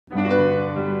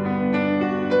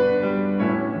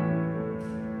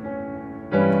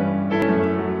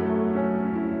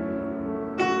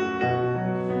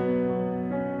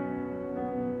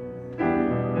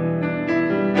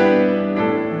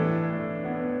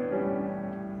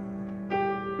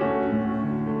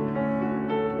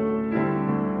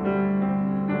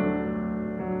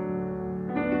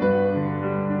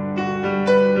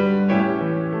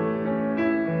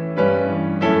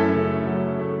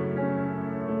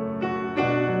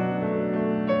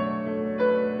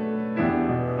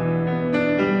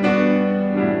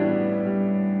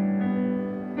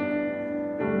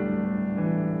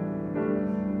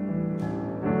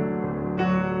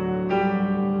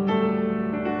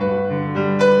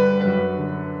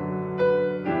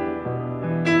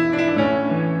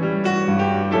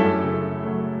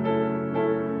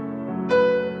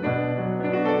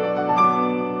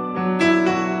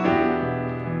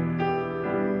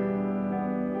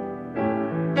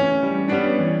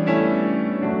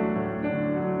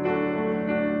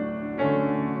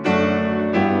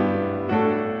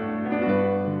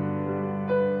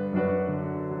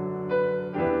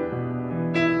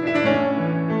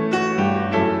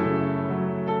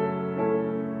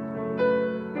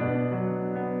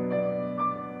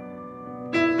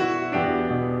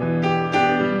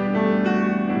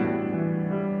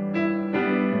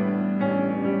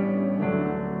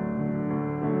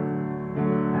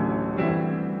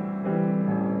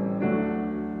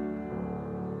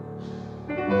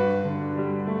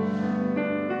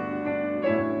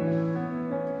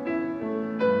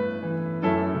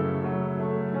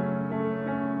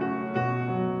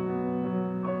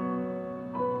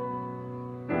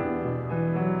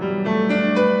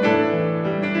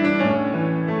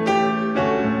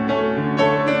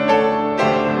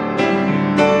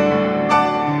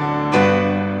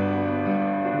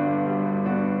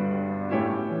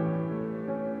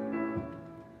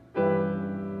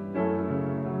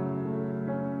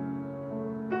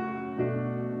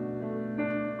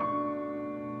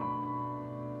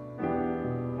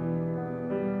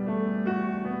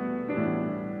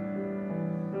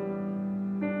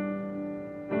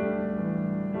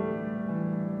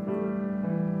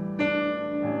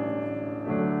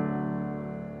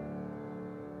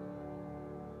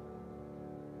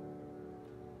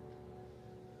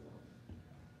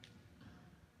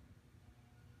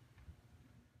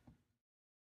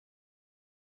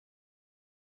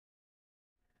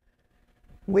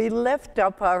We lift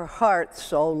up our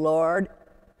hearts, O Lord,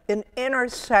 in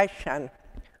intercession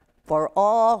for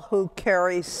all who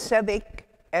carry civic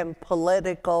and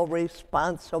political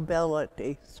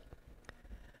responsibilities.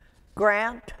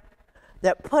 Grant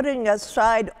that, putting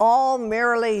aside all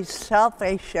merely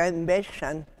selfish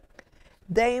ambition,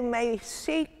 they may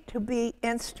seek to be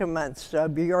instruments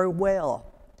of your will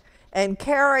and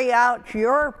carry out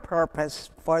your purpose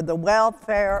for the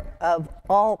welfare of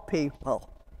all people.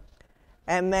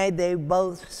 And may they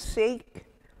both seek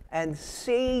and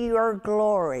see your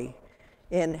glory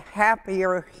in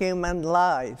happier human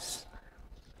lives.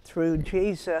 Through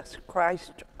Jesus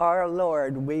Christ our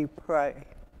Lord, we pray.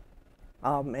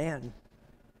 Amen.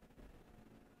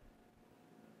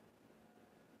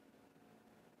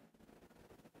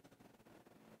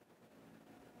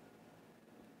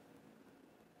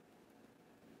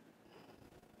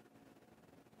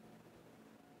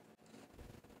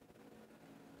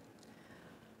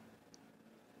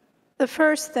 The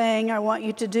first thing I want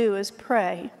you to do is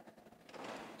pray.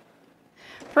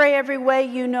 Pray every way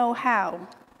you know how,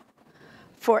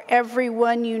 for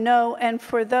everyone you know and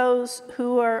for those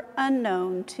who are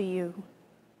unknown to you.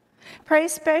 Pray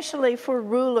especially for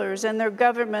rulers and their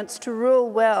governments to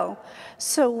rule well,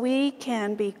 so we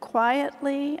can be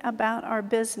quietly about our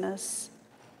business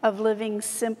of living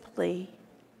simply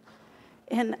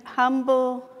in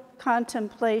humble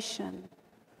contemplation.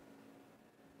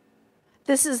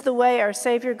 This is the way our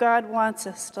Savior God wants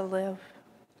us to live.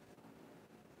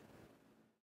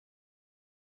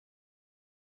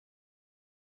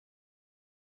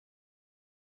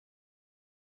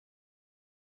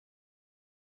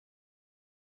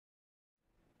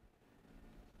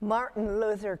 Martin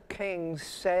Luther King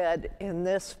said in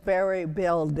this very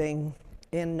building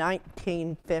in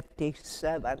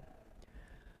 1957,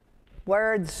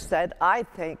 words that I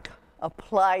think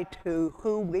apply to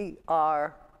who we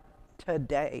are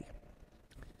today.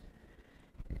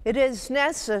 It is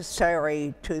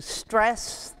necessary to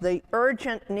stress the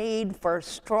urgent need for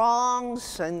strong,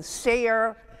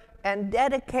 sincere, and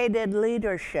dedicated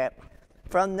leadership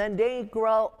from the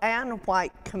Negro and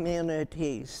white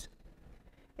communities.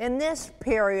 In this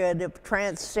period of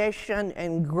transition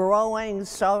and growing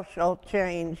social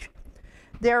change,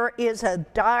 there is a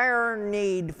dire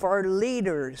need for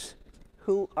leaders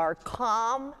who are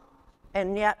calm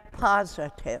and yet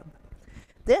positive.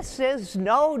 This is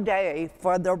no day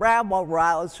for the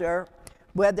rabble-rouser,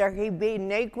 whether he be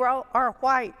Negro or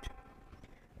white.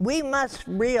 We must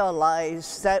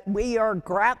realize that we are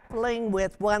grappling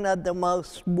with one of the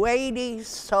most weighty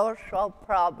social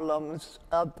problems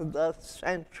of the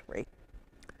century.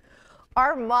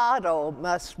 Our motto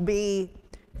must be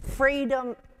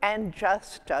freedom and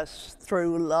justice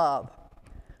through love,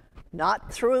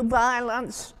 not through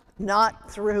violence,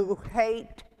 not through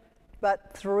hate,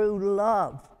 but through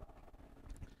love.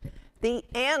 The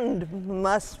end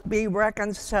must be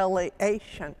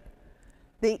reconciliation.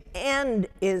 The end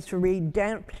is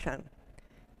redemption.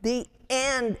 The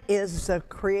end is the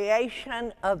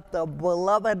creation of the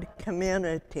beloved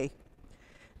community.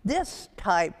 This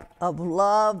type of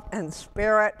love and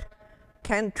spirit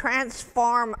can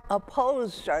transform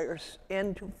opposers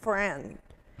into friends.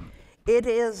 It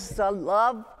is the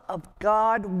love of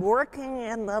God working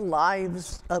in the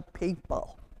lives of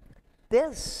people.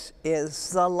 This is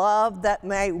the love that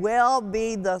may well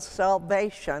be the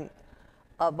salvation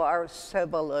of our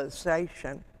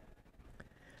civilization.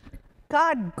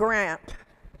 God grant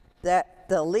that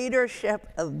the leadership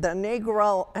of the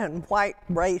Negro and white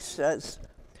races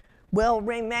will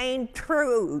remain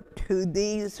true to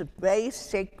these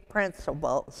basic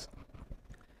principles.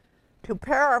 To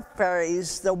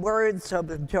paraphrase the words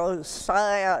of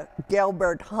Josiah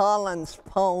Gilbert Holland's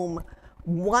poem,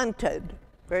 Wanted,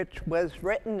 which was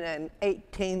written in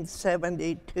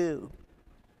 1872,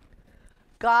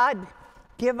 God,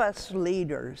 give us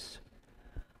leaders.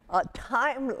 A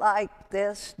time like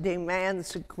this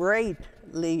demands great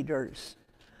leaders.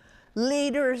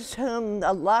 Leaders whom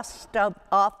the lust of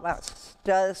office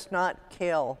does not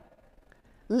kill.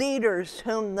 Leaders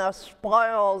whom the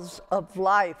spoils of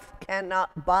life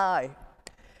cannot buy.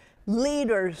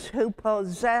 Leaders who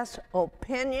possess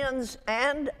opinions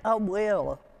and a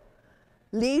will.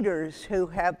 Leaders who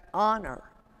have honor.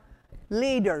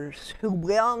 Leaders who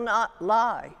will not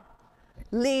lie.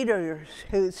 Leaders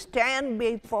who stand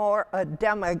before a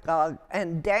demagogue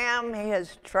and damn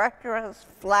his treacherous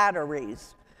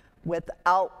flatteries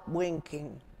without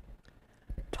winking.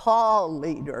 Tall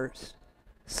leaders,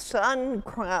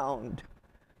 sun-crowned,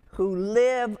 who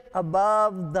live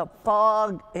above the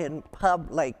fog in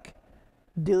public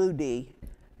duty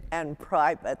and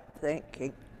private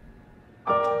thinking.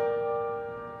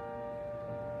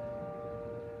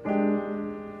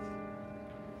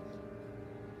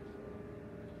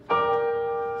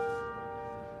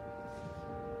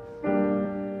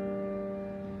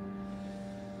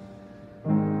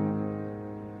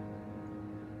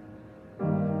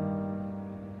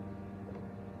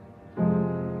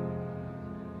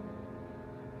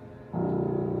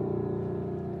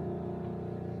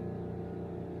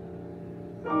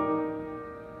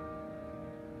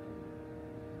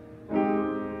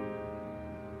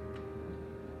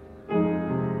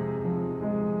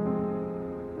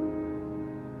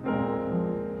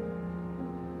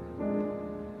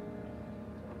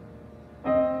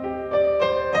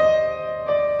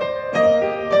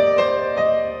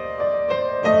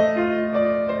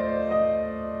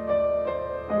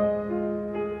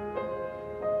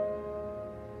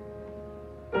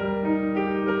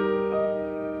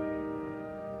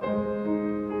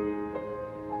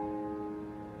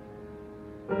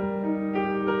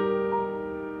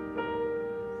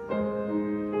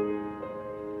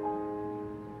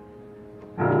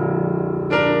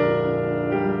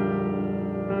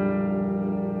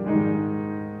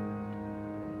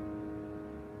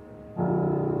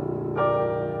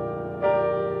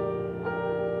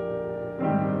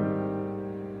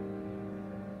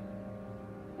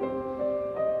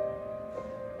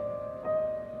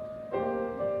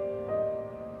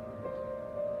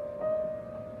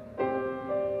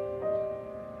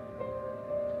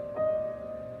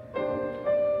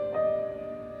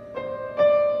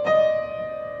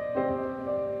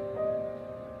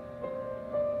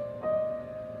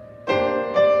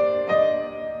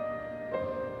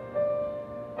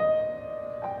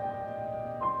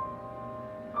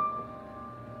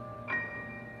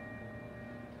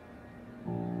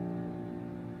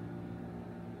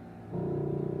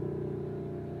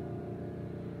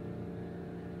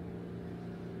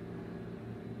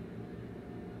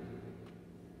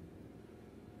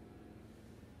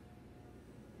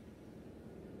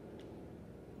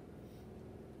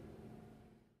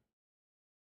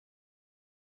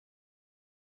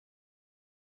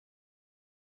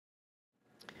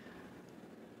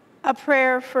 A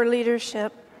prayer for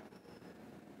leadership.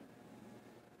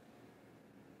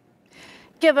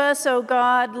 Give us, O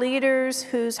God, leaders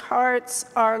whose hearts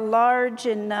are large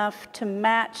enough to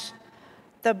match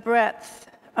the breadth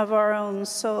of our own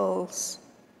souls.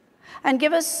 And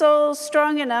give us souls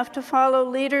strong enough to follow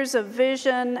leaders of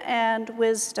vision and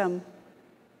wisdom.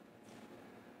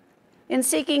 In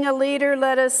seeking a leader,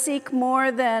 let us seek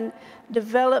more than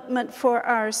development for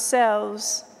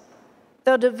ourselves,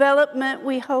 though development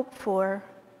we hope for,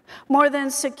 more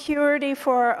than security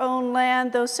for our own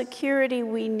land, though security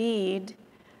we need,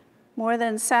 more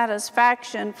than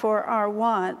satisfaction for our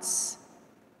wants,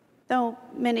 though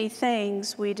many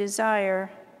things we desire.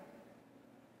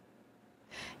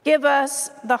 Give us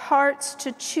the hearts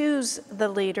to choose the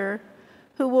leader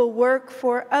who will work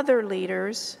for other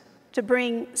leaders to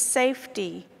bring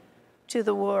safety to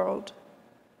the world,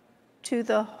 to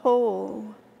the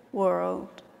whole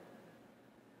world.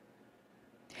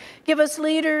 Give us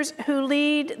leaders who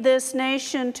lead this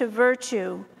nation to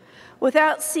virtue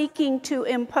without seeking to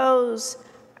impose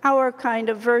our kind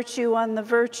of virtue on the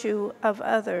virtue of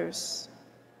others.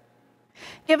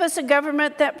 Give us a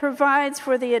government that provides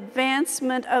for the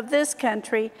advancement of this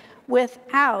country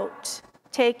without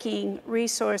taking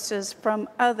resources from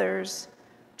others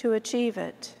to achieve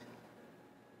it.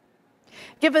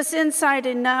 Give us insight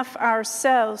enough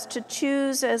ourselves to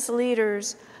choose as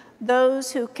leaders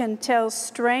those who can tell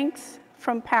strength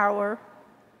from power,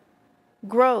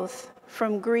 growth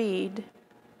from greed,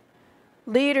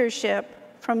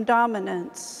 leadership from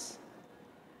dominance,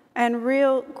 and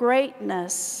real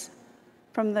greatness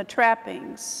from the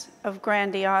trappings of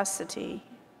grandiosity.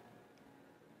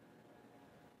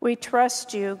 We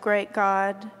trust you, great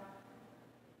God,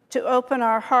 to open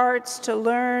our hearts to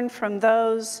learn from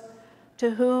those to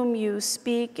whom you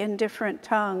speak in different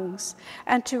tongues,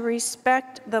 and to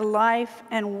respect the life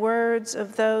and words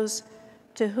of those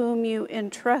to whom you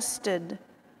entrusted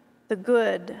the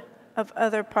good of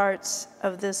other parts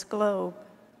of this globe.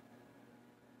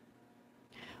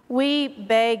 We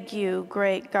beg you,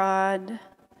 great God,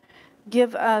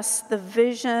 give us the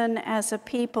vision as a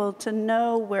people to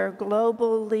know where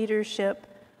global leadership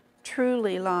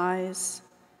truly lies,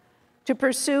 to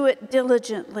pursue it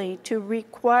diligently, to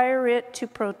require it to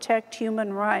protect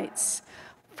human rights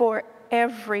for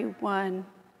everyone,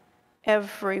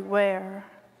 everywhere.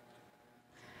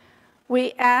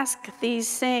 We ask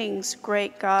these things,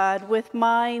 great God, with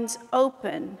minds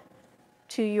open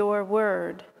to your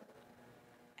word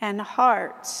and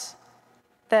hearts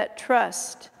that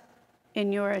trust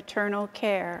in your eternal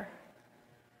care.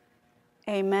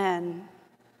 Amen.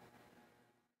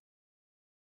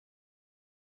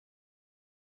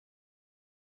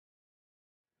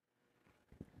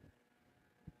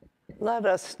 Let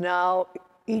us now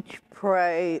each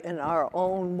pray in our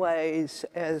own ways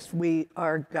as we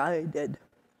are guided.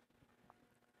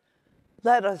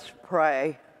 Let us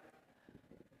pray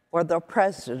for the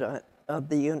President of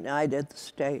the United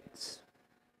States.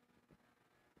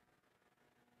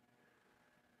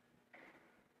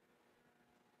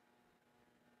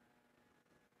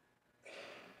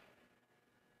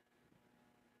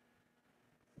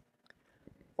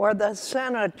 For the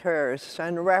senators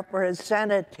and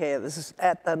representatives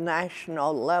at the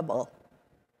national level.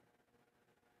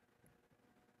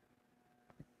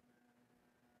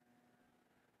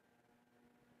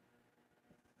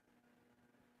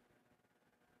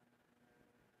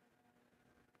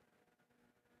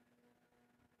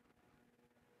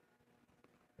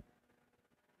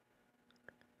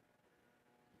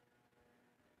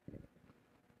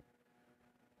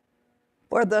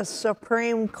 For the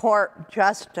Supreme Court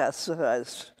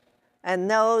justices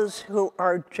and those who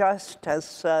are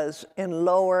justices in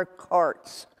lower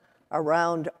courts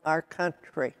around our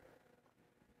country.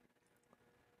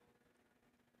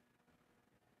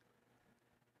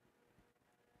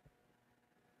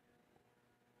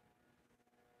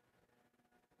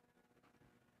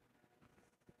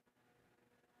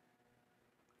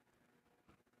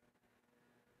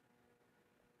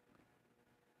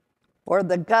 For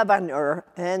the governor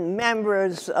and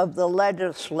members of the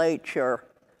legislature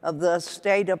of the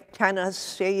state of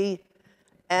Tennessee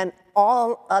and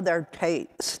all other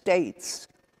states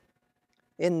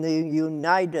in the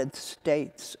United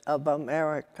States of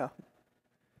America.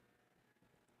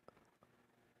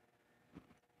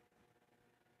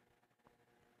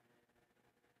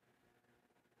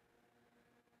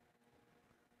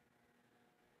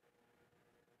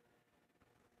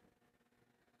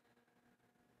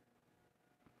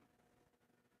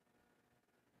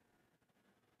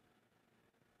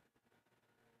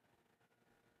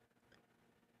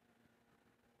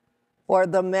 for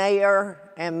the mayor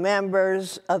and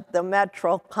members of the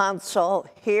Metro Council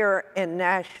here in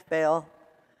Nashville,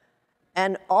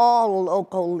 and all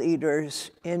local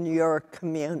leaders in your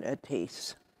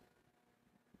communities.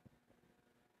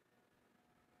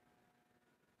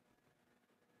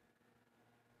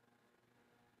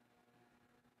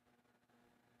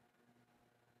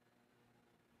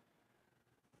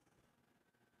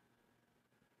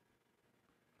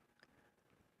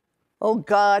 Oh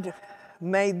God,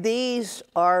 may these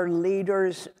our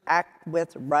leaders act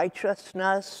with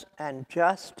righteousness and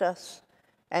justice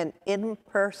and in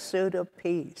pursuit of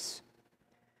peace.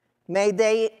 May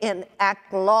they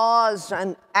enact laws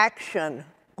and action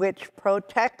which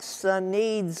protects the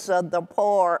needs of the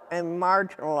poor and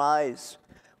marginalized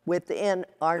within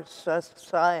our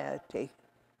society.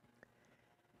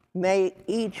 May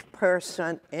each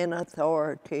person in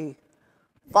authority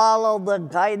follow the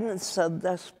guidance of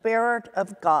the Spirit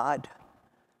of God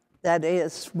that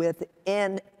is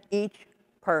within each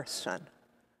person,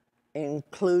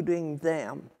 including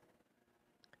them.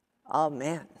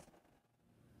 Amen.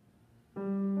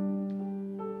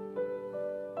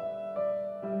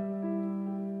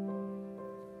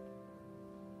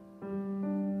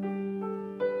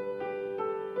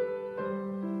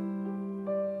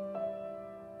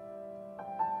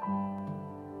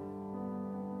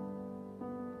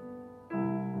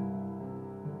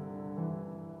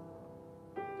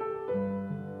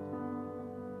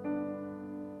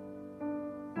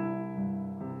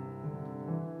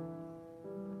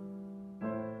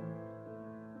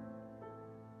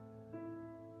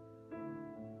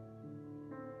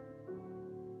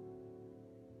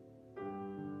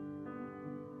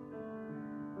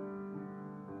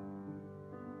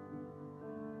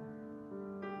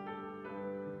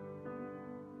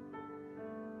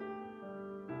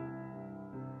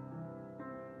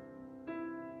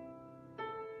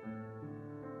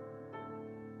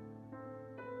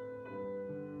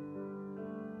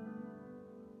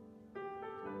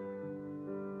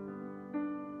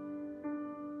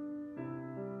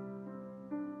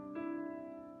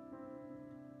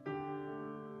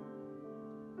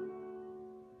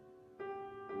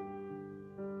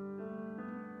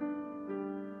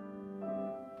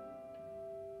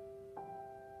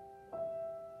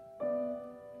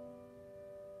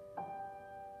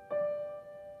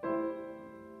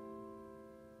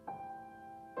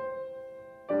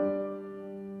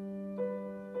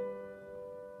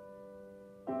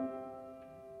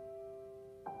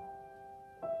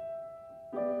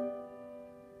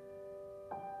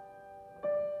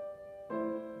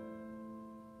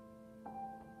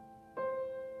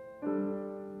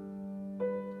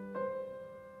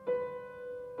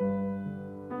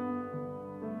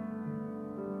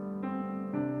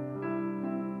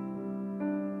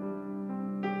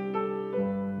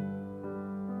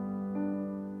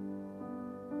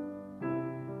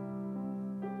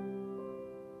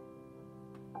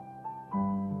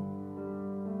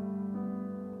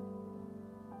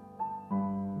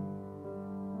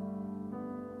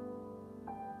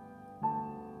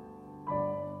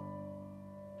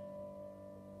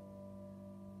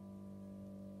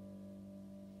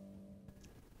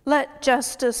 Let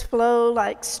justice flow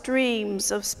like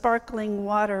streams of sparkling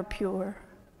water pure,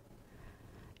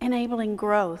 enabling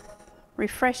growth,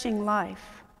 refreshing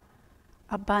life,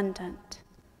 abundant,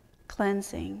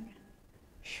 cleansing,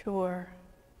 sure.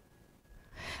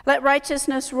 Let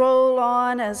righteousness roll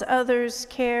on as others'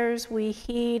 cares we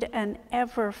heed, an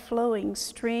ever-flowing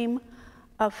stream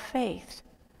of faith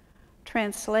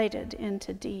translated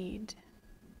into deed.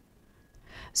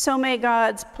 So may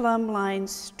God's plumb line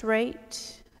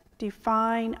straight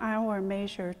define our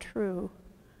measure true,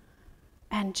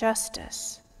 and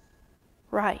justice,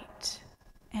 right,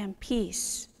 and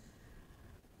peace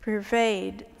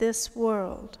pervade this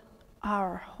world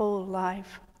our whole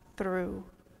life through.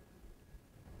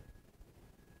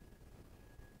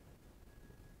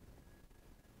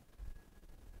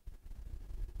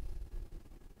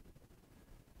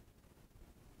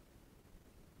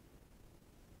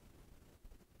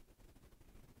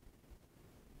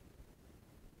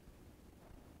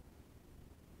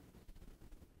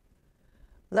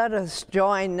 Let us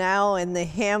join now in the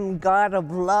hymn, God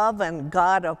of Love and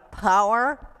God of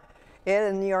Power.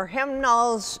 In your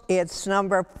hymnals, it's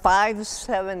number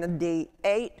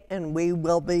 578, and we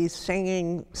will be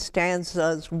singing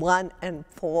stanzas 1 and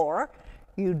 4.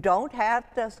 You don't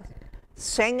have to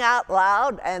sing out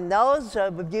loud, and those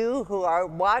of you who are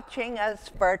watching us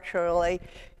virtually,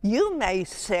 you may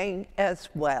sing as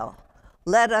well.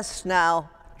 Let us now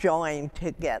join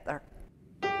together.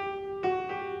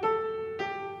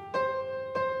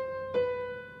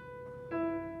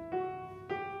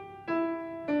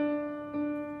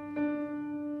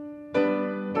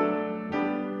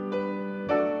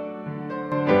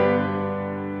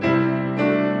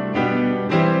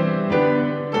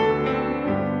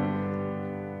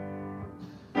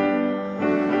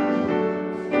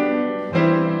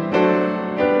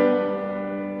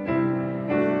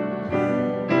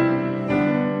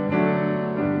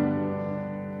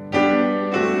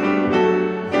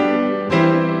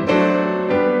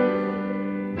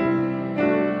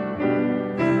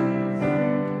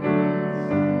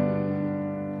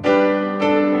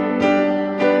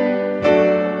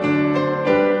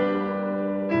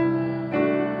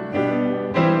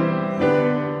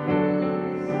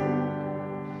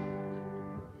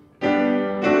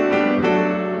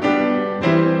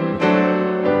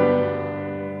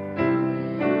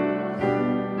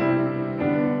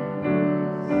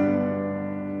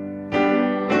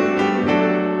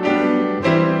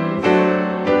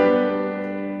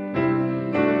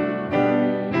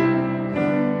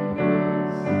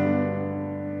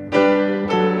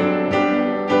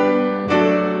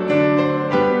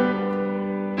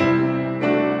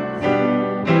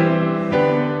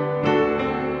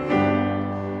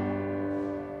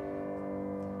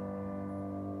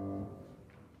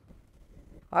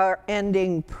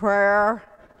 ending prayer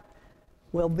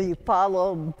will be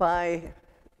followed by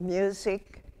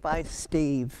music by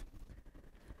Steve.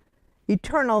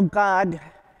 Eternal God,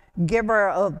 giver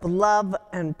of love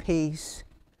and peace,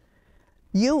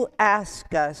 you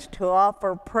ask us to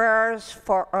offer prayers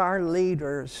for our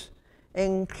leaders,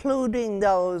 including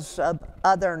those of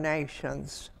other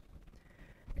nations.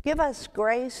 Give us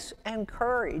grace and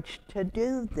courage to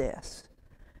do this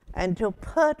and to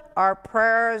put our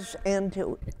prayers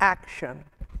into action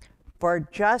for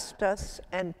justice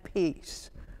and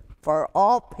peace for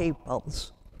all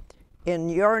peoples. In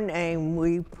your name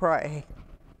we pray.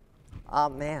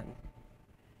 Amen.